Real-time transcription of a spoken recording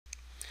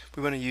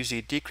we want to use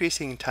the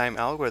decreasing time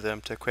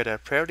algorithm to create a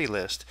priority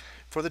list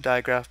for the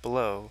diagram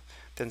below,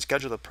 then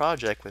schedule the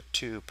project with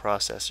 2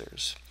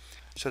 processors.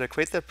 So to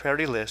create the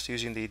priority list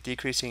using the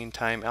decreasing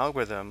time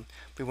algorithm,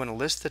 we want to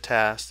list the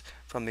tasks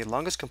from the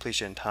longest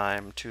completion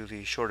time to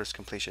the shortest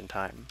completion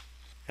time.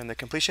 And the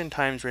completion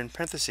times are in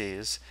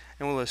parentheses,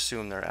 and we'll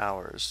assume they're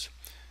hours.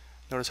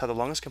 Notice how the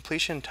longest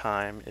completion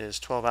time is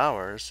 12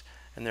 hours,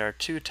 and there are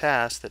 2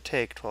 tasks that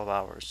take 12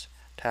 hours,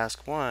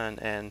 task 1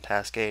 and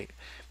task 8.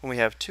 When we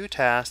have 2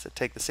 tasks that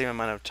take the same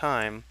amount of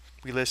time,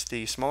 we list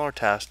the smaller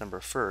task number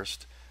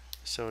first.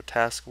 So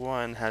task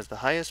 1 has the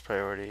highest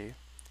priority,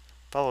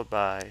 followed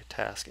by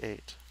task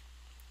 8.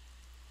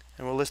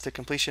 And we'll list the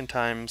completion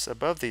times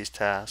above these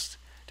tasks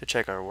to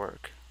check our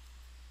work.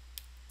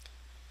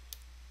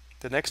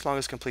 The next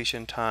longest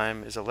completion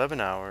time is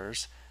 11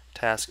 hours.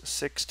 Task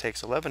 6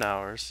 takes 11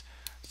 hours,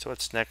 so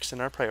it's next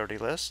in our priority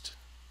list.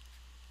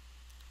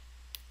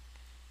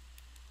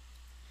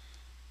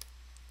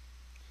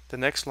 The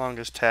next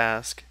longest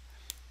task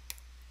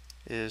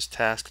is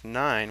task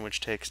 9, which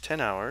takes 10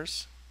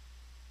 hours.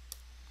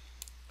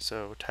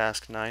 So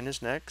task 9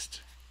 is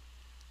next.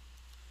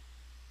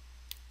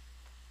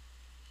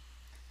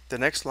 The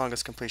next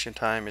longest completion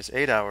time is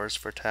 8 hours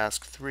for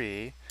task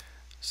 3,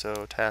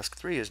 so task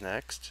 3 is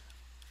next.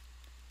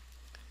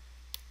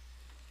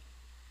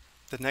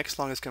 The next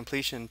longest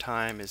completion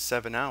time is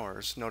 7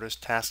 hours. Notice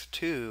task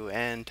 2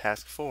 and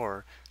task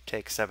 4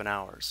 take 7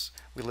 hours.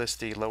 We list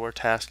the lower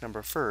task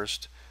number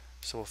first,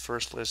 so we'll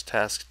first list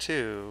task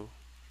 2,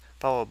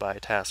 followed by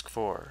task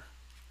 4.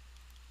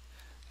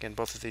 Again,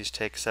 both of these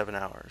take 7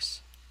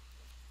 hours.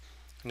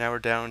 Now we're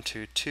down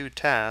to 2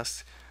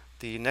 tasks.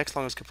 The next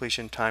longest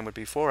completion time would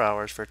be 4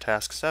 hours for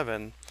task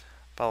 7,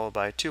 followed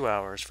by 2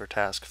 hours for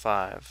task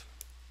 5.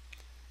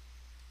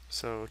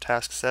 So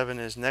task 7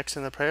 is next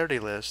in the priority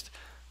list,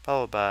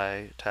 followed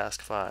by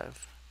task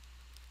 5.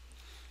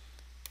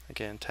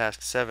 Again,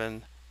 task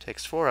 7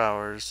 takes 4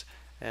 hours,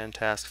 and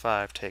task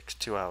 5 takes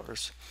 2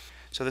 hours.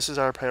 So this is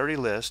our priority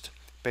list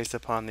based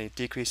upon the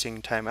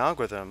decreasing time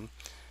algorithm,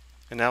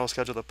 and now we'll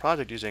schedule the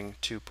project using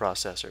 2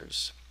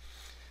 processors.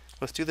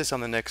 Let's do this on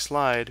the next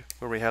slide,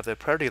 where we have the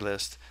priority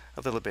list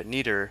a little bit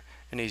neater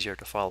and easier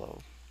to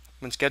follow.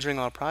 When scheduling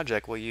our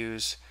project, we'll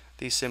use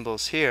these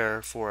symbols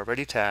here for a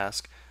ready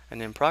task,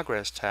 an in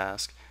progress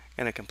task,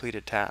 and a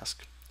completed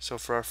task. So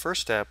for our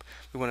first step,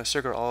 we want to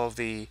circle all of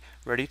the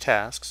ready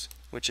tasks,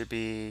 which would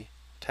be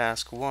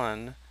task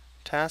 1,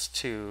 task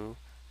 2,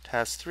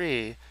 task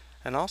 3,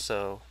 and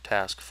also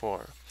task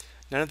 4.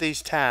 None of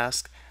these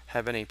tasks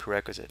have any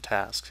prerequisite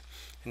tasks.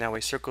 And now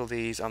we circle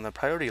these on the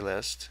priority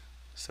list.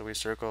 So we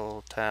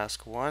circle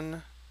task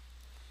 1,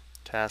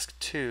 task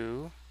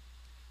 2,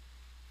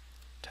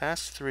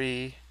 task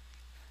 3,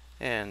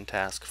 and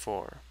task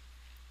 4.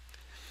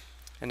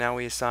 And now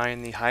we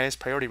assign the highest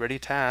priority ready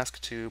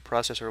task to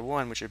processor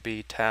 1, which would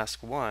be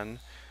task 1.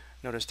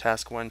 Notice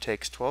task 1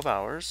 takes 12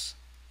 hours.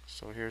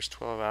 So here's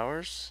 12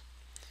 hours.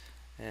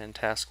 And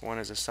task 1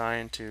 is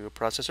assigned to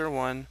processor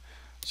 1.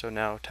 So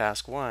now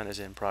task 1 is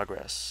in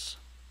progress.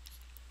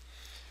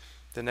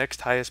 The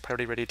next highest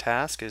priority ready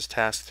task is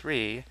task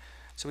 3.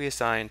 So we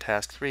assign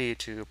task 3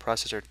 to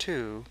processor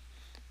 2,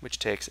 which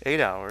takes 8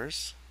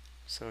 hours.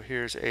 So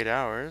here's 8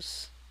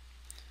 hours.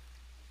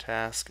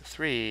 Task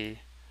 3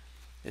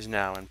 is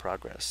now in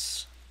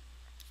progress.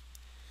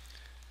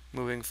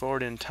 Moving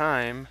forward in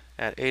time,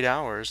 at 8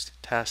 hours,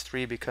 task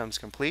 3 becomes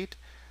complete,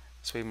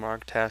 so we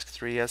mark task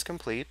 3 as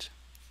complete.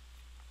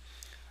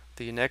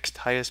 The next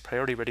highest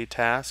priority ready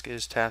task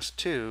is task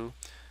 2,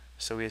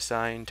 so we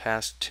assign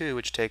task 2,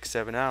 which takes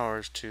 7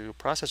 hours, to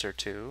processor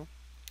 2.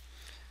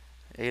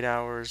 8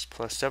 hours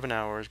plus 7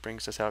 hours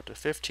brings us out to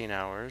 15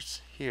 hours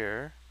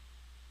here.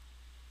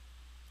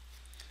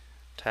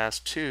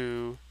 Task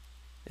 2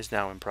 is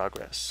now in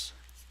progress.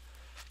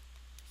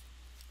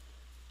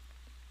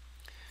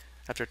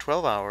 After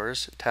 12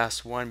 hours,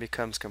 task 1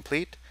 becomes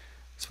complete,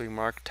 so we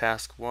mark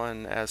task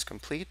 1 as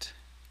complete.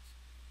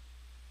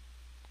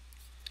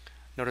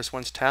 Notice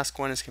once task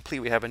 1 is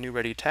complete, we have a new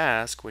ready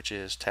task, which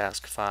is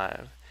task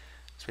 5.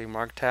 So we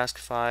mark task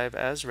 5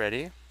 as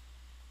ready.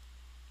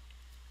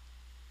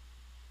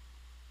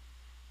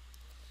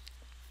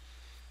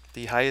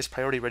 The highest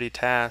priority ready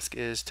task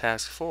is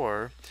task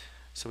 4,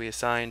 so we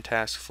assign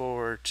task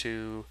 4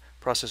 to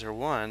processor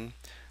 1.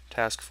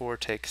 Task 4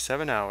 takes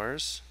 7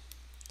 hours.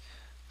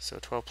 So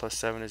 12 plus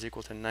 7 is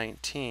equal to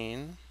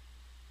 19.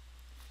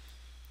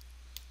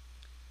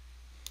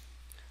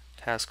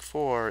 Task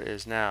 4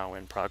 is now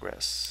in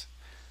progress.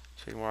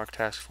 So we mark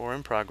task 4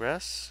 in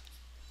progress.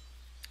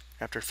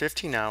 After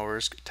 15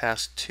 hours,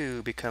 task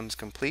 2 becomes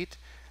complete.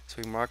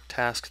 So we mark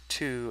task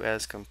 2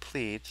 as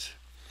complete.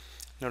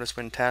 Notice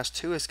when task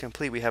 2 is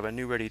complete, we have a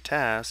new ready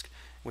task,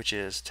 which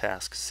is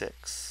task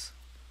 6.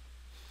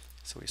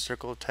 So we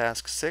circle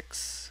task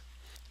 6.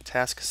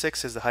 Task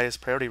 6 is the highest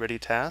priority ready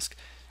task,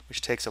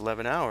 which takes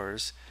 11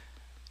 hours.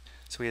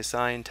 So we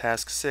assign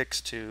task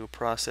 6 to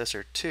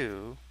processor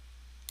 2.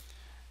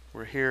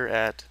 We're here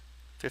at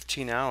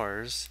 15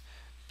 hours.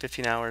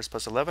 15 hours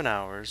plus 11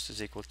 hours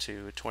is equal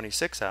to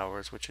 26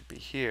 hours, which would be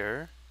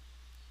here.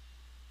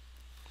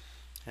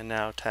 And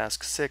now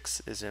task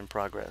 6 is in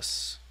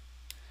progress.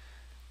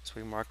 So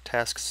we mark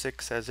task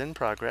 6 as in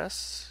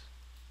progress.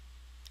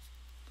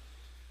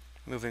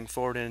 Moving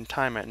forward in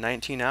time at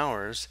 19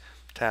 hours,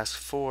 task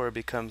 4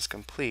 becomes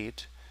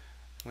complete.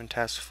 When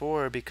task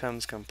 4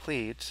 becomes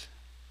complete,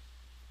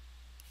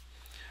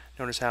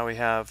 notice how we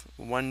have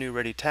one new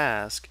ready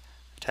task.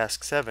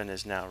 Task 7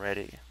 is now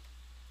ready.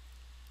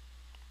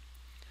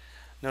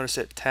 Notice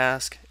that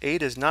task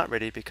 8 is not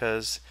ready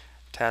because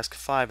task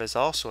 5 is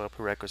also a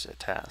prerequisite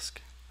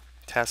task.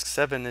 Task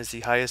 7 is the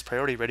highest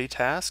priority ready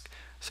task,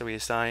 so we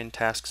assign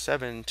task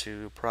 7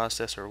 to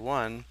processor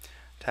 1.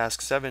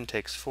 Task 7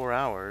 takes 4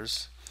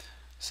 hours,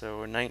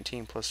 so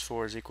 19 plus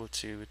 4 is equal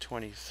to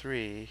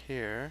 23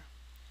 here.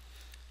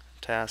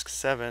 Task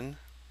 7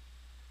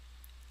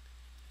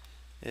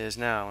 is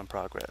now in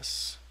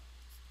progress.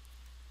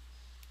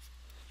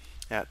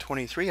 At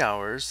 23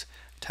 hours,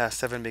 task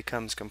 7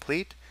 becomes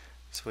complete,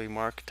 so we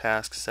mark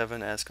task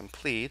 7 as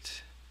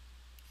complete.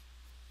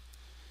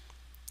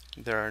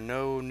 There are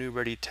no new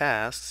ready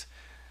tasks.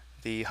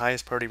 The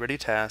highest priority ready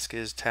task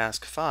is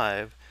task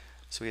 5,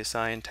 so we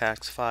assign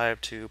task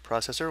 5 to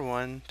processor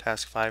 1.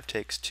 Task 5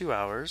 takes 2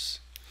 hours.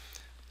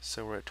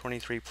 So we're at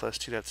 23 plus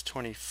 2, that's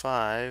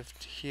 25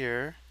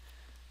 here.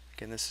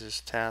 Again, this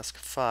is task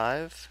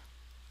 5,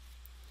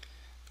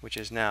 which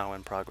is now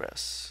in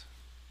progress.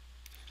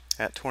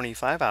 At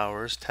 25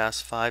 hours,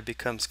 task 5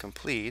 becomes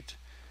complete,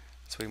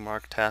 so we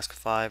mark task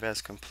 5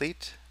 as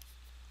complete.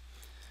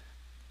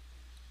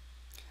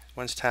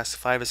 Once task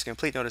 5 is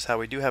complete, notice how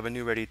we do have a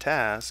new ready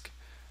task.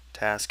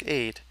 Task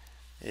 8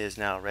 is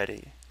now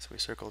ready. So we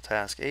circle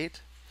task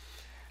 8.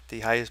 The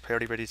highest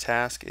priority ready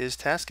task is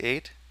task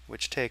 8,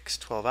 which takes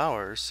 12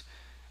 hours,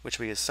 which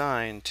we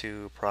assign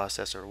to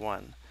processor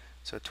 1.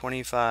 So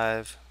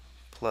 25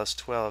 plus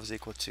 12 is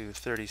equal to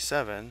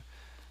 37.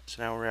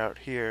 So now we're out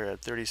here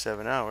at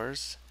 37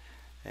 hours,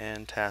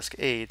 and task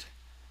 8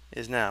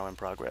 is now in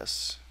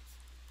progress.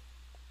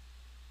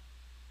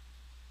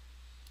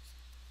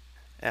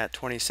 At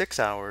 26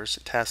 hours,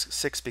 task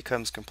 6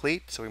 becomes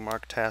complete, so we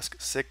mark task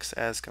 6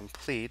 as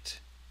complete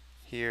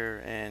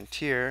here and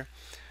here.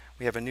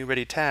 We have a new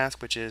ready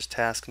task, which is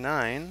task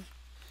 9.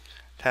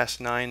 Task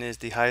 9 is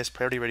the highest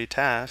priority ready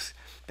task.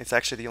 It's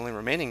actually the only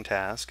remaining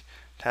task.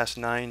 Task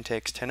 9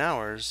 takes 10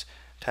 hours.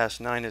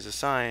 Task 9 is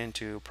assigned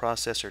to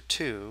processor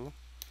 2.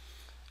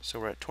 So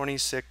we're at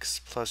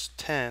 26 plus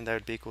 10, that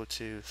would be equal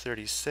to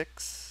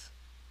 36.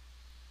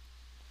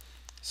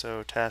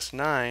 So task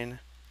 9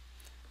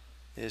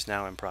 is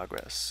now in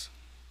progress.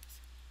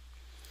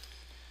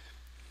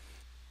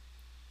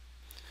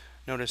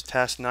 Notice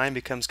task 9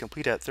 becomes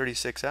complete at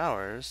 36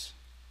 hours,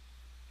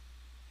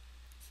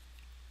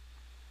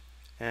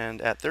 and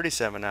at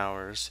 37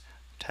 hours,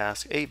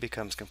 task 8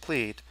 becomes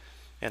complete,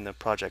 and the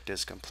project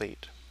is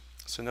complete.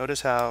 So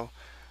notice how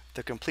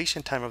the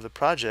completion time of the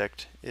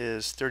project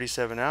is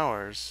 37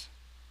 hours,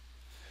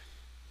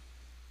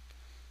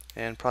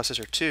 and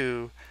processor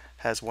 2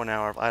 has 1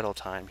 hour of idle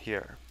time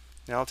here.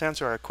 Now let's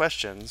answer our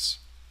questions.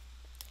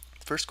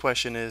 The first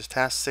question is,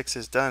 task 6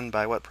 is done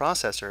by what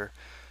processor,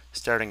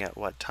 starting at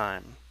what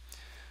time?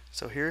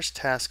 So here's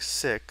task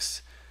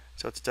 6.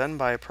 So it's done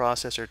by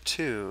processor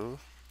 2,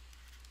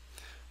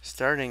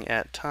 starting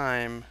at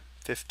time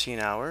 15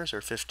 hours,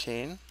 or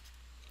 15.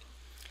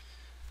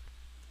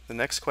 The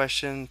next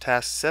question,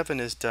 task 7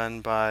 is done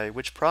by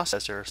which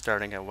processor,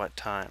 starting at what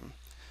time?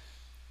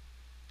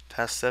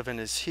 Task 7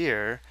 is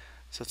here,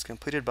 so it's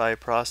completed by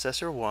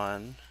processor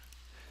 1,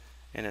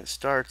 and it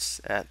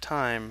starts at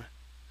time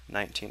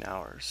 19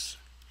 hours.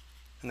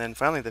 And then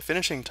finally, the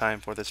finishing time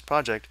for this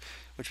project,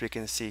 which we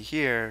can see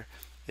here,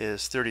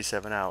 is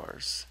 37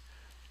 hours.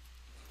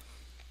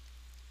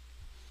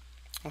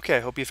 Okay, I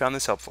hope you found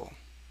this helpful.